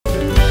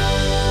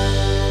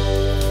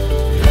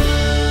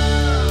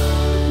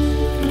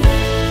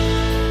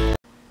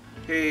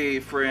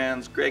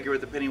friends, Greg here with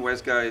the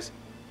Pennywise guys.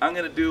 I'm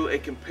going to do a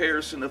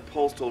comparison of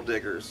post hole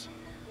diggers.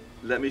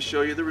 Let me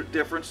show you the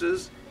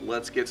differences.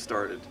 Let's get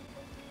started.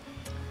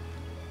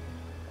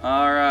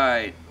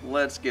 Alright,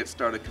 let's get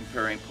started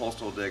comparing post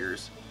hole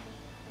diggers.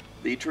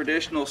 The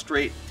traditional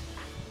straight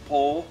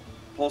pole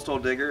post hole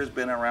digger has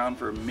been around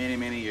for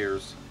many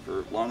years,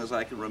 for as long as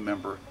I can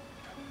remember.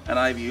 And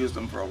I've used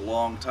them for a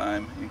long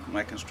time in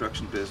my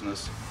construction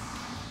business.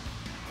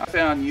 I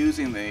found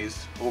using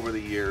these over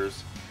the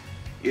years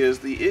is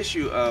the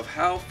issue of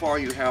how far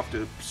you have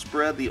to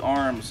spread the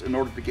arms in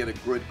order to get a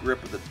good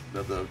grip of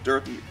the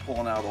dirt that you're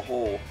pulling out of the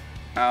hole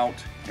out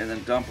and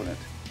then dumping it.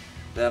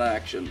 That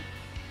action.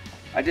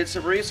 I did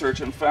some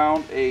research and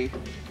found a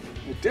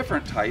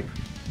different type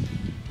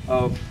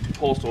of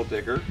post hole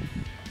digger.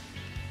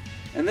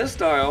 And this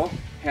style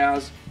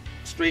has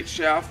straight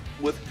shaft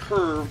with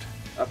curved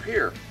up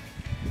here.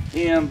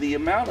 And the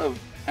amount of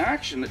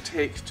action it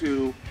takes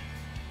to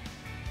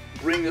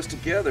bring this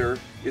together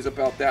is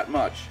about that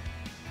much.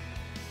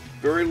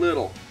 Very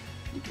little.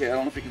 Okay, I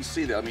don't know if you can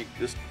see that. I mean,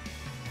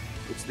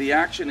 the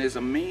action is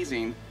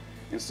amazing.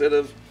 Instead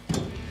of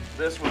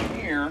this one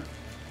here,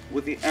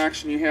 with the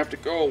action you have to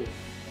go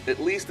at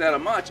least that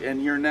much,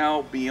 and you're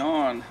now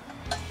beyond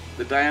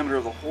the diameter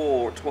of the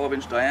hole, or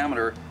 12-inch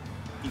diameter.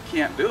 You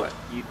can't do it.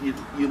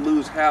 You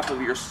lose half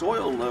of your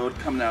soil load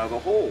coming out of the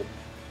hole.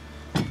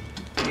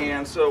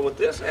 And so with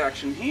this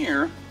action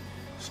here,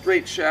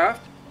 straight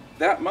shaft,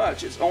 that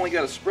much, it's only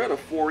got a spread of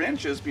 4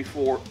 inches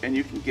before, and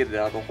you can get it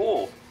out of the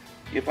hole.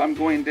 If I'm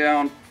going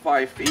down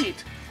 5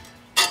 feet,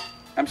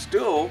 I'm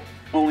still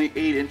only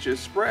 8 inches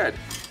spread.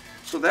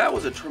 So that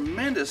was a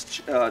tremendous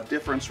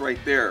difference right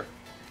there.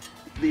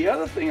 The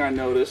other thing I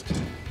noticed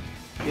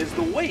is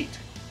the weight.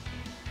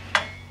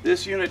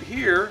 This unit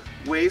here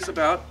weighs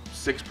about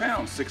 6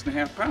 pounds,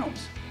 6.5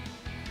 pounds.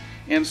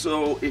 And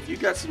so if you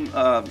got some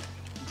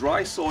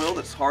dry soil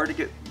that's hard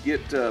to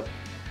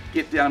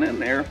get down in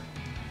there,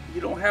 you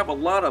don't have a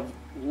lot of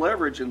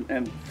leverage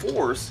and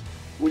force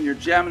when you're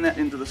jamming that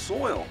into the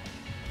soil.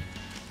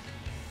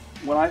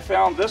 When I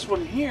found this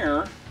one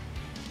here,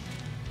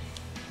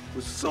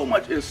 was so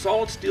much is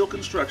solid steel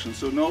construction,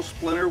 so no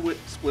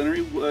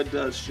splintery wood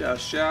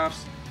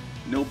shafts,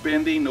 no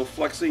bending, no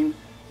flexing,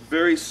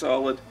 very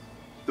solid.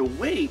 The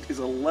weight is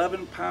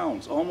 11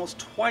 pounds, almost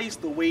twice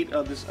the weight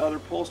of this other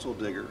post hole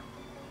digger.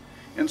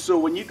 And so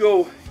when you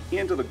go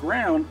into the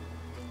ground,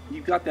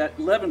 you've got that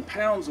 11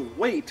 pounds of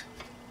weight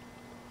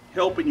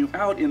helping you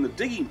out in the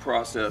digging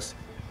process,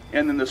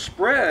 and then the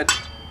spread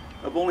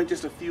of only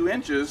just a few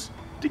inches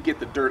to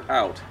get the dirt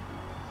out.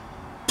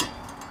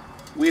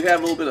 We'd had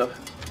a little bit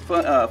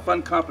of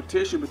fun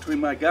competition between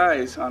my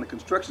guys on a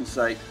construction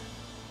site,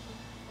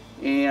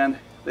 and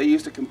they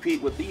used to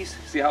compete with these,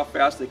 see how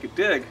fast they could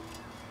dig.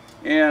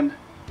 And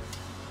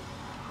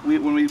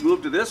when we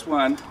moved to this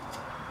one,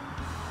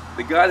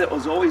 the guy that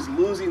was always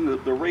losing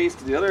the race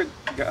to the other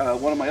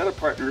one of my other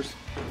partners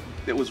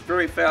that was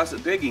very fast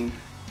at digging,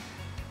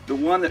 the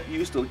one that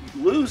used to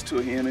lose to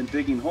him in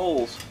digging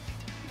holes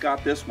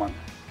got this one.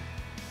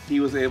 He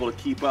was able to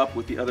keep up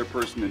with the other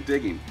person in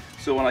digging.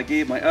 So when I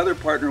gave my other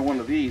partner one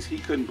of these, he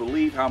couldn't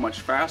believe how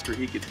much faster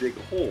he could dig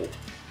a hole.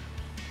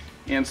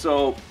 And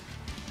so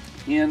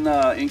in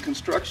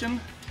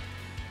construction,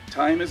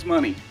 time is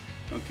money.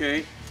 Okay,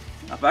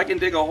 if I can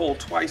dig a hole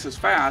twice as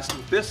fast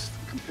with this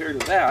compared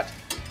to that,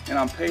 and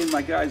I'm paying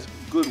my guys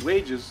good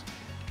wages,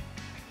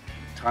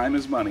 time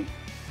is money.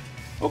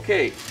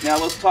 Okay, now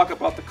let's talk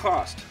about the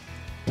cost.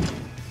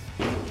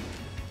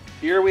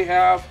 Here we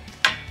have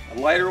a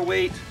lighter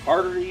weight,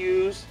 harder to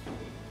use,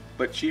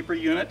 but cheaper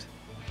unit.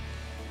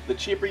 The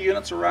cheaper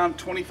unit's around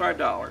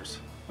 $25.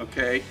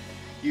 Okay,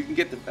 you can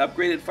get the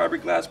upgraded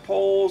fiberglass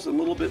poles, a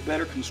little bit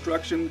better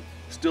construction,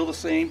 still the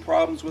same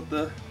problems with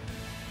the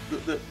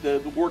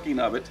working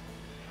of it,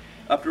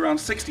 up to around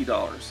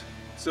 $60.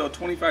 So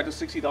 $25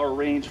 to $60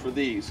 range for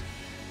these.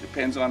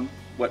 Depends on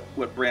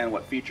what brand,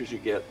 what features you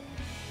get,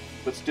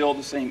 but still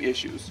the same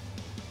issues.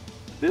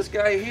 This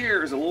guy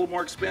here is a little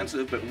more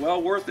expensive, but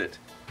well worth it.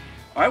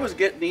 I was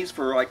getting these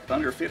for like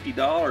under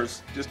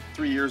 $50 just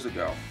 3 years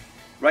ago.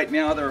 Right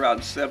now they're around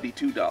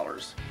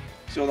 $72.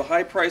 So the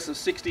high price of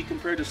 $60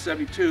 compared to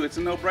 $72, it's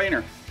a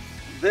no-brainer.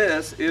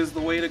 This is the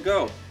way to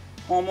go.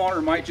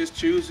 Homeowner might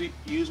just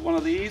use one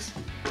of these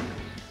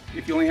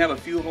if you only have a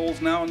few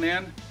holes now and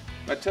then.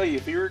 I tell you,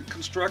 if you're in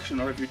construction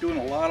or if you're doing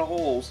a lot of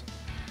holes,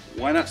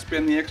 why not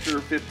spend the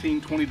extra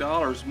 $15,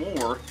 $20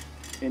 more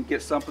and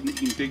get something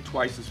that you can dig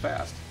twice as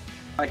fast?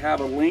 I have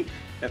a link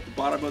at the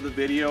bottom of the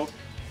video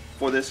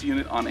for this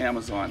unit on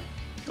Amazon.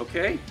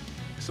 Okay?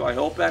 So I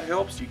hope that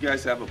helps. You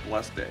guys have a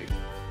blessed day.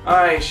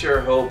 I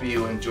sure hope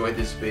you enjoyed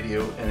this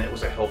video and it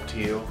was a help to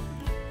you.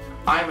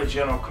 I'm a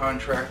general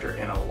contractor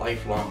and a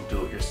lifelong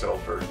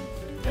do-it-yourselfer,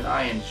 and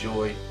I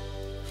enjoy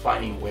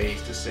finding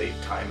ways to save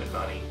time and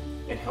money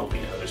and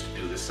helping others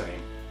to do the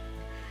same.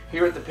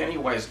 Here at the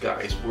Pennywise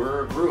Guys,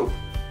 we're a group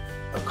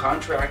of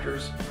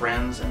contractors,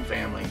 friends, and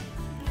family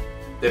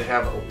that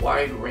have a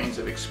wide range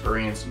of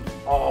experience in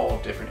all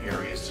different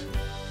areas.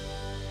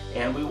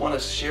 And we want to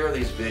share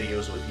these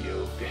videos with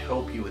you to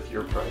help you with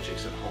your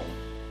projects at home.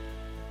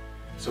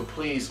 So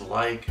please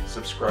like,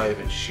 subscribe,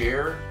 and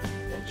share,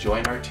 and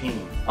join our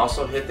team.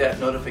 Also hit that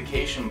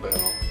notification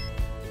bell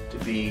to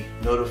be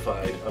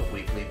notified of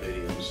weekly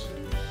videos.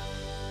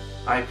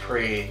 I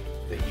pray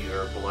that you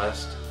are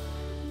blessed,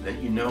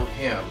 that you know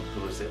Him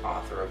who is the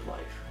author of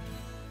life.